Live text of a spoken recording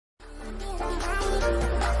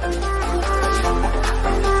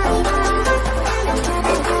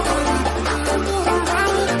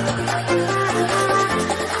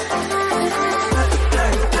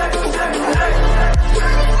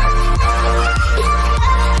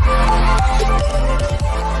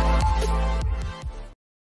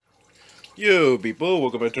Yo people,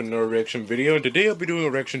 welcome back to another reaction video, and today I'll be doing a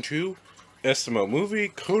reaction to SML movie,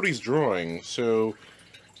 Cody's Drawing. So,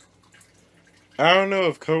 I don't know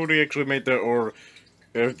if Cody actually made that, or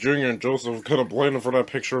if Junior and Joseph kind of blamed him for that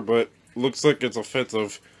picture, but looks like it's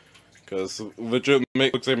offensive, because legit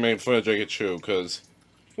looks like they made fun of Jacob Chu, because,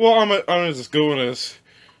 well, I'm gonna just go in this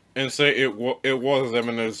and say it was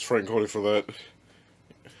Eminem's friend Cody for that.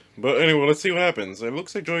 But anyway, let's see what happens. It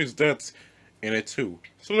looks like Joey's dad's in it too,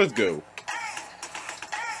 so let's go.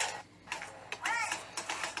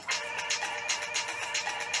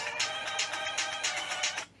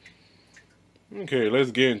 Okay,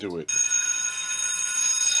 let's get into it.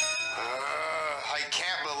 I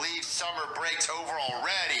can't believe summer break's over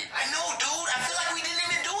already. I know, dude. I feel like we didn't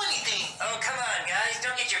even do anything. Oh, come on, guys.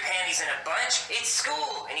 Don't get your panties in a bunch. It's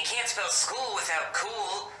school, and you can't spell school without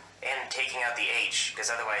cool and taking out the H, because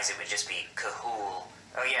otherwise it would just be cahool.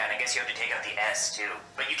 Oh, yeah, and I guess you have to take out the S, too.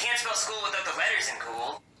 But you can't spell school without the letters in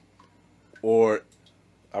cool. Or,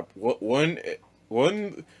 one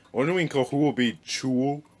doing cahool will be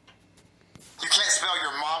chul. You can't spell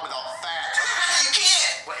your mom without fat. You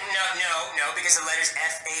can't! Well, no, because the letters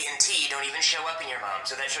F, A, and T don't even show up in your mom,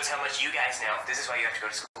 so that shows how much you guys know. This is why you have to go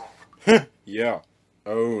to school. Yeah,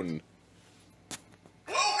 own.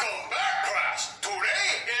 Welcome back, class.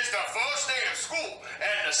 Today is the first day of school,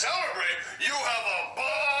 and to celebrate, you have a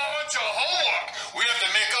bunch of homework. We have to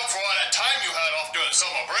make up for all that time you had off during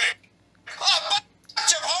summer break. A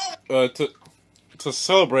bunch of homework. To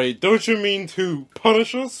celebrate, don't you mean to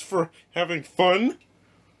punish us for having fun?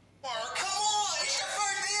 Come on, it's the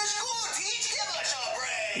first day of school. Teach, give us a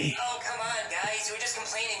break. Oh, come on, guys. We were just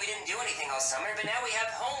complaining we didn't do anything all summer, but now we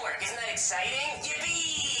have homework. Isn't that exciting?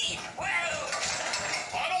 Yippee! Whoa!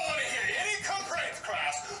 I don't want to hear any complaints,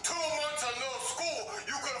 class. 2 months of no school,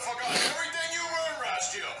 you could have forgotten everything you learned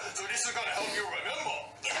last year. So this is going to help you remember.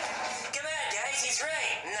 Come on, guys. He's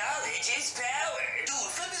right. Knowledge is power.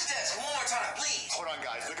 Dude, flip his desk one more time, please. Hold on,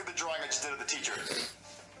 guys. Look at the drawing I just did of the teacher.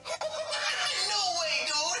 No way,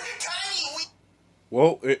 dude.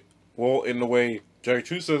 Tiny. Well, in the way Jack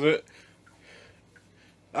Chu says it,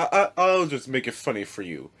 I'll just make it funny for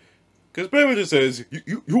you. Cause Baby just says,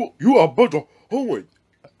 you are a bunch of homework.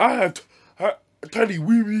 I have tiny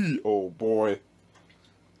wee wee. Oh boy.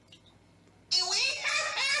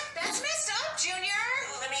 That's messed up, Junior.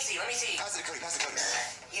 Let me see. Pass it to Cody, pass it to Cody.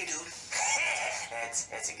 You do.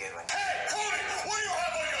 That's a good one. Hey, Cody, what do you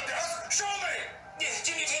have on your desk? Show me.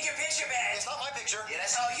 Junior, take your picture back. It's not my picture. Yeah,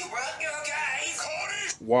 that's all you, bro. Yo, guys.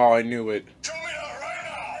 Cody, Wow, I knew it. show me that right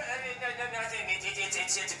now. No, nothing.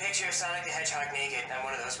 It's a picture of Sonic the Hedgehog naked. I'm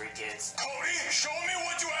one of those weird kids. Cody, show me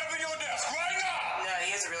what you have in your desk right now. No,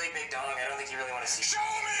 he has a really big dong. I don't think you really want to see. Show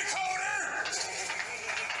me, Cody.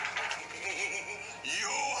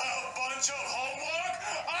 You have a bunch of homework.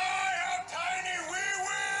 I have tiny wee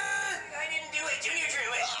wee. I didn't do it. Junior drew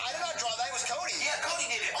it. I did not draw that. It was Cody. Yeah, Cody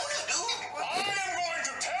did it. Oh, no, dude. I am going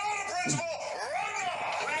to tell the principal right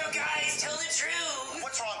now. No, guys, tell the truth.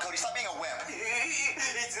 What's wrong, Cody? Stop being a wimp.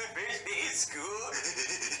 It's the first day of school.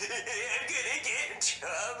 I'm gonna get in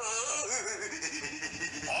trouble.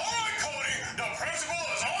 All right, Cody, the principal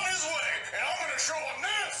is on his way, and I'm going to show him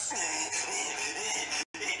this.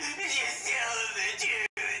 Just tell him the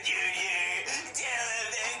truth, Junior. Tell him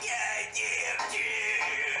the goddamn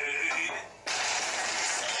truth.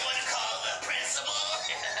 Someone call the principal.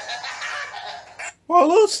 Well,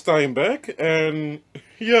 hello Steinbeck, and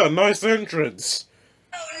yeah, nice entrance.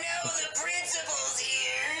 Oh no, the principal's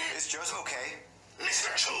here. Is Joseph okay?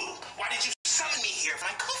 Mr. Chu, why did you summon me here from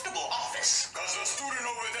my comfortable office? Because the student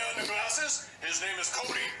over there in the glasses, his name is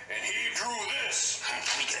Cody, and he drew this. Let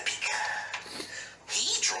me get a peek.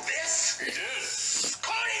 He drew this? He did.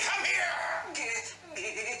 Cody, come here!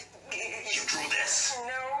 You drew this?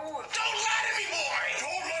 No. Don't lie to me, boy!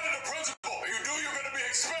 Don't lie to the principal. If you do, you're going to be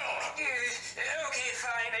expelled. Okay,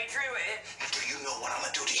 fine, I drew it. Do you know what I'm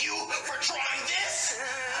going to do to you for drawing this?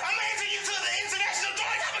 I'm entering you to the international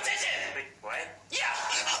drawing competition. Wait, what? Yeah,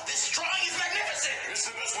 this drawing is magnificent. It's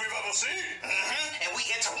the best we've ever seen. And we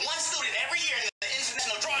enter one student every year in the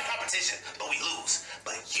international drawing competition, but we lose.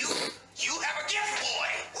 But you have a gift, boy!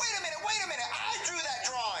 Wait a minute. I drew that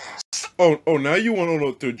drawing. Oh, now you want to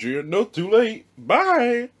know to Junior? No, too late.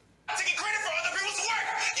 Bye. I'm taking credit for other people's work.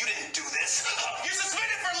 You didn't do this. You're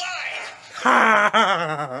suspended for lying.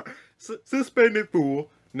 Ha! Suspended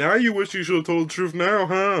fool. Now you wish you should have told the truth now,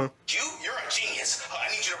 huh? You're a genius. I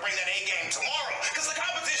need you to bring that A game tomorrow, because the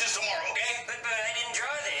competition's tomorrow, okay? But I didn't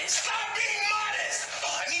draw this. Stop being modest.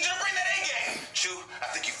 I need you to bring that A game. Chu, I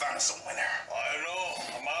think you found us a winner. I know.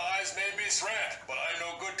 My eyes may be slant, but I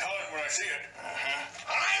know good talent when I see it.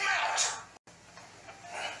 I'm out.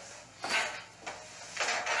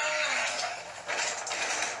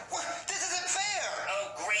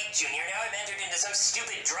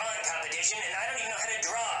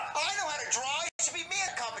 draw. I know how to draw. It should be me in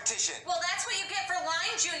a competition. Well, that's what you get for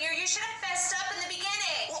lying, Junior. You should have fessed up in the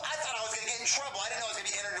beginning. Well, I thought I was going to get in trouble. I didn't know I was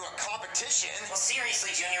going to be entered into a competition. Well,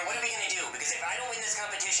 seriously, Junior, what are we gonna do? Because if I don't win this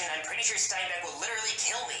competition, I'm pretty sure Steinbeck will literally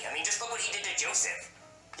kill me. I mean, just look what he did to Joseph.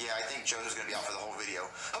 Yeah, I think Joseph's going to be out for the whole video.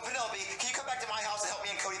 Oh, Penelope, can you come back to my house and help me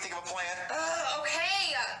and Cody think of a plan?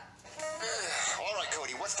 Okay. All right,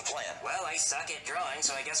 Cody, what's the plan? Well, I suck at drawing,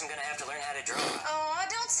 so I guess I'm gonna have to learn how to draw. Oh,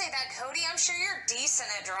 don't say that, Cody. I'm sure you're decent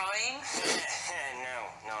at drawing.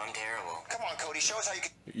 No, I'm terrible. Come on, Cody, show us how you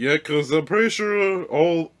can Yeah, because I'm pretty sure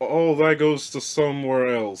all that goes to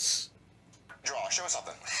somewhere else. draw. Show us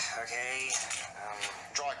something. Okay,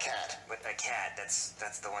 Draw a cat. but a cat, that's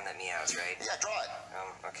the one that meows, right? Yeah, draw it.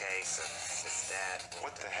 Okay, so it's that.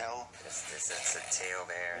 What the hell? That's a tail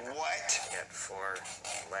there. What? Got 4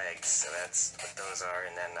 legs, so that's what those are,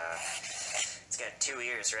 and then it's got 2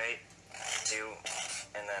 ears, right? 2,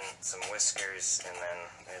 and then some whiskers, and then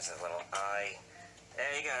there's a little eye.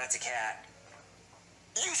 There you go, that's a cat.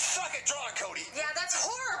 You suck at drawing, Cody. Yeah, that's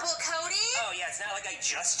horrible, Cody. Oh yeah, it's not like I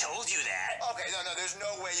just told you that. Okay, no, there's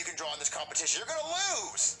no way you can draw in this competition. You're going to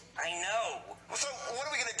lose. I know. So, what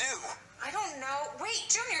are we going to do? I don't know.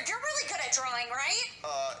 Wait, Junior, you're really good at drawing, right?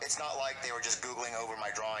 It's not like they were just Googling over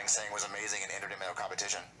my drawing saying it was amazing and entered him in a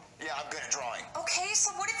competition. Yeah, I'm good at drawing. Okay,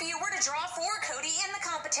 so what if you were to draw for Cody in the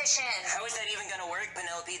competition? How is that even gonna work,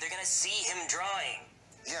 Penelope? They're gonna see him drawing.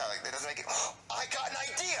 Yeah, like, that doesn't make it... I got an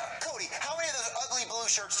idea! Cody, how many of those ugly blue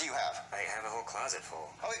shirts do you have? I have a whole closet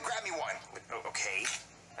full. Okay, grab me one. Oh, okay.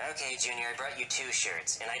 Okay, Junior, I brought you 2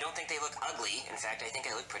 shirts, and I don't think they look ugly. In fact, I think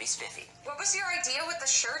I look pretty spiffy. What was your idea with the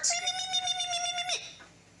shirts?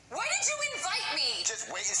 Why did you invite me?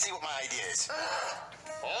 Just wait and see what my idea is.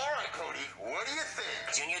 All right, Cody, what do you think?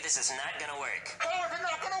 Junior, this is not gonna work. How is it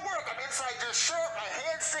not gonna work? I'm inside your shirt, my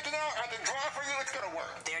hand's sticking out, I can draw for you, it's gonna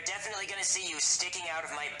work. They're definitely gonna see you sticking out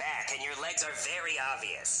of my back, and your legs are very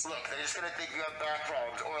obvious. Look, they're just gonna think you have back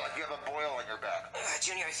problems, or like you have a boil on your back.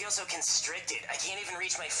 Junior, I feel so constricted. I can't even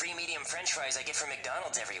reach my free medium french fries I get from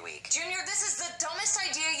McDonald's every week. Junior, this is the dumbest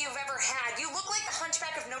idea you've ever had. You look like the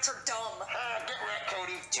Hunchback of Notre Dame. Get wrecked,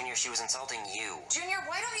 Cody. Junior, she was insulting you. Junior,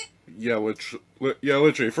 why don't you... Yeah,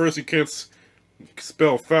 literally. First you can't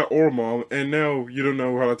spell fat or mom, and now you don't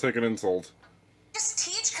know how to take an insult. just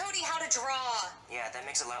teach Cody how to draw? Yeah, that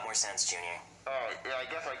makes a lot more sense, Junior. Oh, yeah, I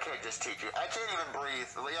guess I could just teach you. I can't even breathe.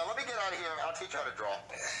 Yeah, let me get out of here. I'll teach you how to draw.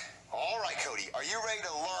 All right, Cody, are you ready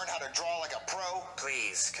to learn how to draw like a pro?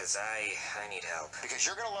 Please, because I need help. Because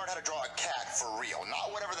you're going to learn how to draw a cat for real,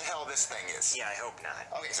 not whatever the hell this thing is. Yeah, I hope not.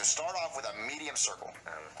 Okay, so start off with a medium circle.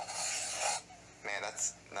 Man,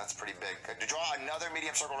 that's pretty big. Draw another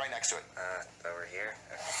medium circle right next to it. Over here?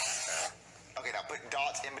 Okay, now put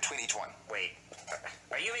dots in between each one. Wait,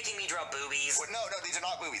 are you making me draw boobies? Well, no, these are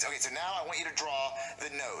not boobies. Okay, so now I want you to draw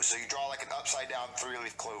the nose. So you draw like an upside-down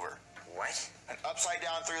 3-leaf clover. What? An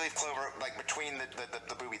upside-down 3-leaf clover, like between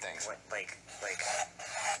the booby things. What, like...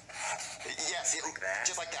 Yes, Like that?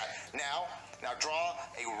 just like that. Now draw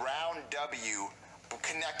a round W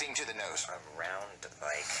connecting to the nose. Around,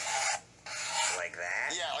 like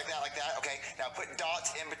that? Yeah, like that. Okay, now put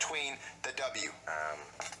dots in between the W.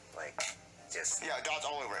 Like, just... Yeah, dots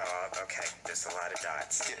all over it. Oh, okay, just a lot of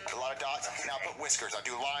dots. Yeah, a lot of dots. Now put whiskers. I'll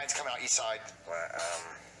do lines coming out each side. What,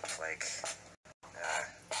 like...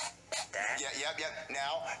 that? Yeah, yep.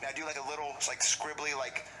 Now do like a little, like scribbly,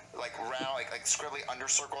 like round, like scribbly under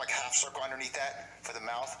circle, like half circle underneath that for the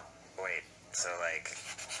mouth. Wait, so like...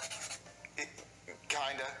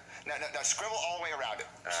 Kinda. Now scribble all the way around it.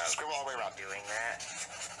 Scribble all the way around. Doing that?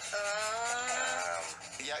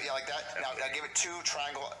 Yeah, like that. Now give it 2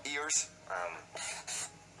 triangle ears.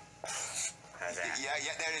 How's that?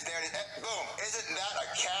 Yeah, there it is. Boom. Isn't that a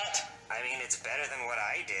cat? I mean, it's better than what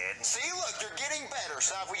I did. See, look, you're getting better.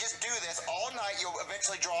 So if we just do this all night, you'll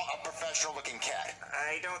eventually draw a professional-looking cat.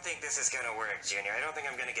 I don't think this is gonna work, Junior. I don't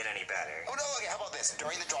think I'm gonna get any better. Oh, no, okay, how about this?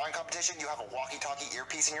 During the drawing competition, you have a walkie-talkie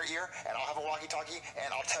earpiece in your ear, and I'll have a walkie-talkie,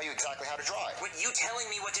 and I'll tell you exactly how to draw it. What you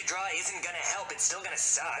telling me what to draw isn't gonna help. It's still gonna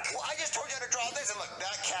suck. Well, I just told you how to draw this, and look,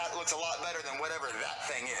 that cat looks a lot better than whatever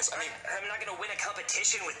that thing is. I mean, I'm not gonna win a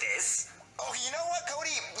competition with this. oh, you know what,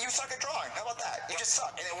 Cody? You suck at drawing. How about that? You just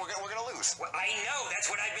suck, and then we're gonna lose. Well, I know. That's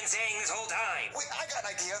what I've been saying this whole time. Wait, I got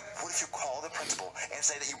an idea. What if you call the principal and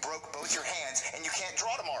say that you broke both your hands and you can't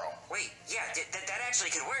draw tomorrow? Wait, yeah, that actually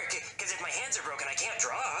could work. Because if my hands are broken, I can't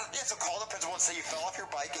draw. Yeah, so call the principal and say you fell off your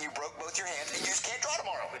bike and you broke both your hands and you just can't draw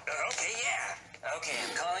tomorrow. Okay, yeah. Okay,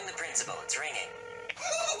 I'm calling the principal. It's ringing.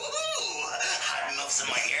 Hot enough in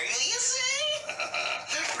my area, you say?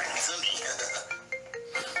 Principal.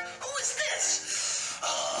 Who is this?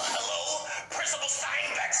 Hello, Principal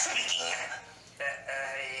Steinbeck speaking.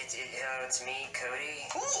 it's me, Cody.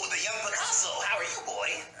 Ooh, the young Picasso. How are you, boy?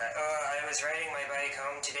 I was riding my bike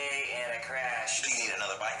home today and I crashed. Do you need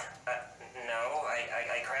another bike? No,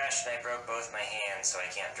 I crashed and I broke both my hands, so I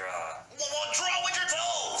can't draw. Well, draw with your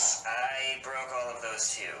toes. I broke all of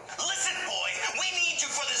those too. Listen, boy, we need you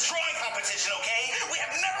for this drawing competition, okay? We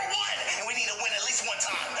have never won, and we need to win at least one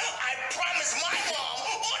time. I promised my mom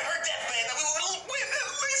on her deathbed that we would win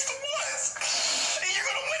at least once. And you're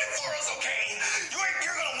gonna win it for us, okay?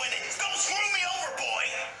 You're gonna win it. Don't screw me over, boy.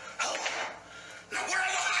 Oh. Now where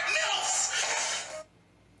are the hot milfs?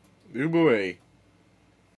 Oh boy.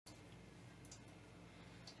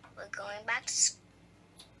 We're going back to school.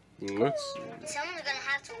 Let's. Someone's gonna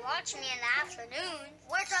have to watch me in the afternoon.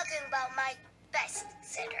 We're talking about my best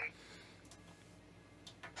sitter.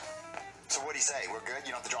 So what do you say? We're good?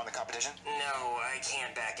 You don't have to draw in the competition? No, I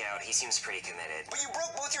can't back out. He seems pretty committed. But you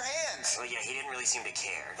broke both your hands. Well, yeah, he didn't really seem to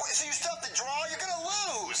care. What, so you still have to draw? You're gonna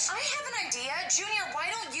lose. I have an idea. Junior, why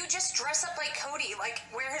don't you just dress up like Cody? Like,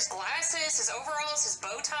 wear his glasses, his overalls, his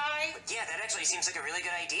bow tie? Yeah, that actually seems like a really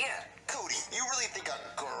good idea. Cody, you really think a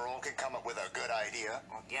girl could come up with a good idea?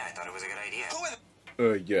 Well, yeah, I thought it was a good idea.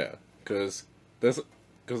 Who in Yeah, cause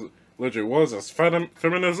legit was this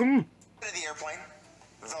feminism. the airplane?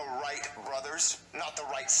 The Wright brothers, not the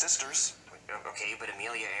Wright sisters. Okay, but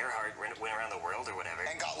Amelia Earhart went around the world or whatever.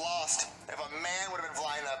 And got lost. If a man would have been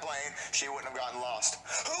flying that plane, she wouldn't have gotten lost.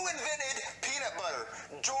 Who invented peanut butter?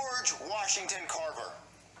 George Washington Carver.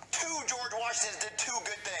 Two George Washingtons did two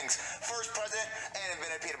good things. First president and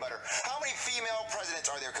invented peanut butter. How many female presidents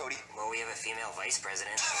are there, Cody? Well, we have a female vice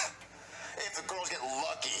president. If the girls get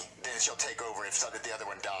lucky, then she'll take over if the other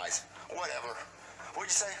one dies. Whatever. What'd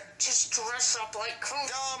you say? Just dress up like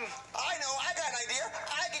Cody. I know, I got an idea.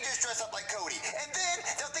 I can just dress up like Cody. And then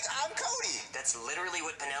they'll think I'm Cody. That's literally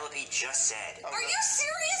what Penelope just said. Are you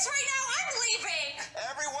serious right now? I'm leaving.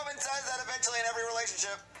 Every woman says that eventually in every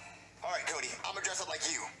relationship. All right, Cody, I'm gonna dress up like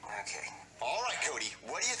you. Okay. All right, Cody,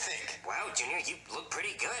 what do you think? Wow, Junior, you look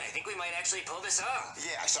pretty good. I think we might actually pull this off.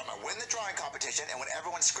 Yeah, so I'm gonna win the drawing competition, and when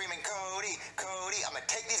everyone's screaming, Cody, Cody, I'm gonna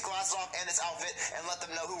take these glasses off and this outfit and let them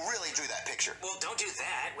know who really drew that picture. Well, don't do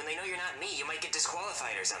that. When they know you're not me, you might get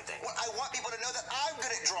disqualified or something. Well, I want people to know that I'm good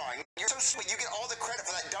at drawing. You're so sweet. You get all the credit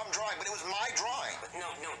for that dumb drawing, but it was my drawing.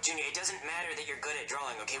 No, Junior, it doesn't matter that you're good at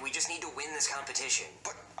drawing, okay? We just need to win this competition.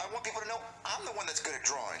 But I want people to know I'm the one that's good at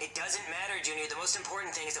drawing. It doesn't matter, Junior. The most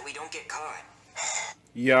important thing is that we don't get caught.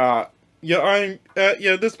 Yeah,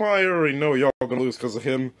 this one I already know y'all gonna lose because of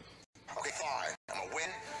him. Okay, fine. I'm gonna win.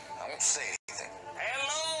 I won't say anything.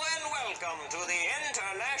 Hello and welcome to the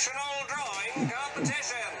International Drawing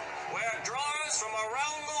Competition, where drawers from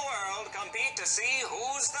around the world compete to see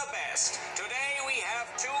who's the best. Today we have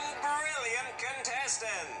two brilliant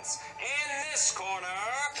contestants. In this corner,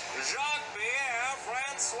 Jacques-Pierre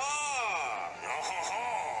Francois.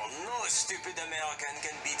 No stupid American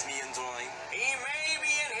can beat me in drawing. He may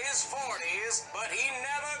be in his 40s, but he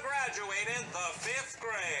never graduated the 5th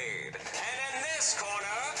grade. And in this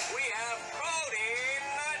corner, we have Cody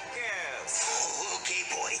Nutkiss. Okay,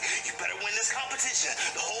 boy, you better win this competition.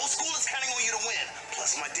 The whole school is counting on you to win,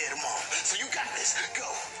 plus my dead mom. So you got this. Go.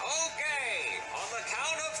 Okay, on the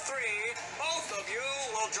count of 3, both of you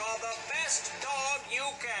will draw the best dog you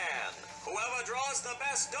can. Whoever draws the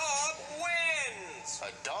best dog wins.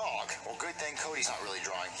 A dog? Well, good thing Cody's not really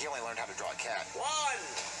drawing. He only learned how to draw a cat. 1,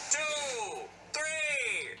 2,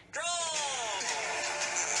 3, draw!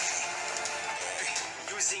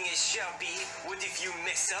 Using a Sharpie, what if you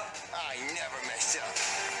mess up? I never mess up.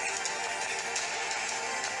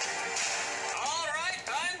 All right,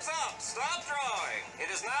 time's up. Stop drawing.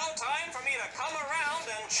 It is now time for me to come around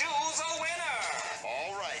and choose a winner.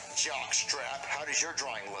 All right, Jockstrap, how does your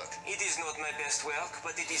drawing look? It is not my best work,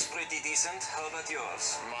 but it is pretty decent. How about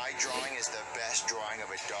yours? My drawing is the best drawing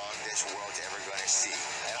of a dog this world's ever gonna see.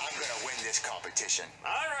 And I'm gonna win this competition.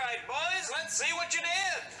 All right, boys, let's see what you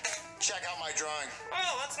did. Check out my drawing.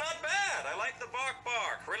 Oh, that's not bad. I like the bark.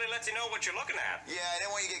 Really lets you know what you're looking at. Yeah, I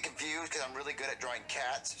didn't want you to get confused because I'm really good at drawing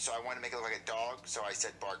cats, so I wanted to make it look like a dog, so I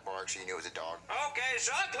said bark so you knew it was a dog. Okay,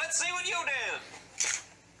 Jacques, let's see what you did.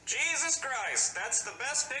 Jesus Christ, that's the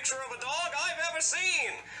best picture of a dog I've ever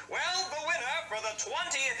seen. Well, the winner for the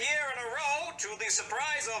 20th year in a row, to the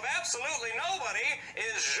surprise of absolutely nobody,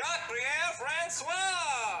 is Jacques-Pierre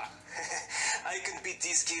Francois. I can beat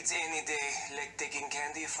these kids any day, like taking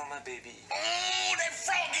candy from a baby. Oh, that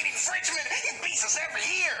frog-eating Frenchman, he beats us every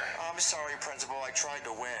year. I'm sorry, Principal. I tried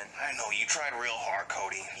to win. I know, you tried real hard,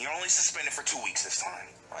 Cody. You're only suspended for 2 weeks this time.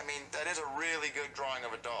 I mean, that is a really good drawing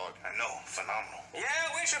of a dog. I know, phenomenal.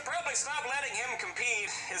 Yeah, we should probably stop letting him compete.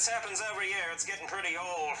 This happens every year. It's getting pretty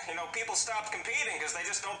old. You know, people stop competing because they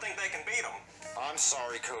just don't think they can beat him. I'm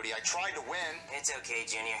sorry, Cody. I tried to win. It's okay,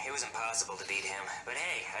 Junior. It was impossible to beat him. But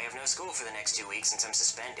hey, I have no school for the next 2 weeks since I'm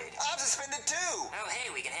suspended. I'm suspended too. Oh, hey,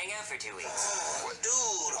 we can hang out for 2 weeks. What, dude?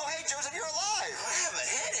 Oh, hey, Joseph, you're alive. I have a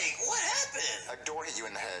headache. What happened? A door hit you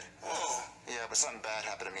in the head. Oh, Yeah, but something bad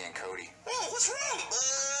happened to me and Cody. oh, what's wrong?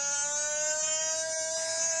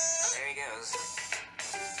 There he goes.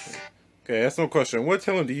 Okay, that's no question. What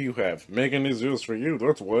talent do you have? Making these videos for you,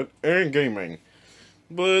 that's what. And gaming.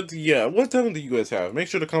 But yeah, what talent do you guys have? Make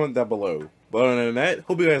sure to comment down below. But other than that,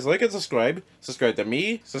 hope you guys like and subscribe. Subscribe to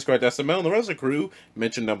me, subscribe to SML and the rest of the crew,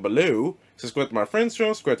 mentioned down below. Subscribe to my friend's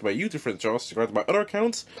channel, subscribe to my YouTube friend's channel, subscribe to my other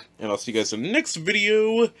accounts. And I'll see you guys in the next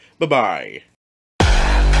video. Bye-bye.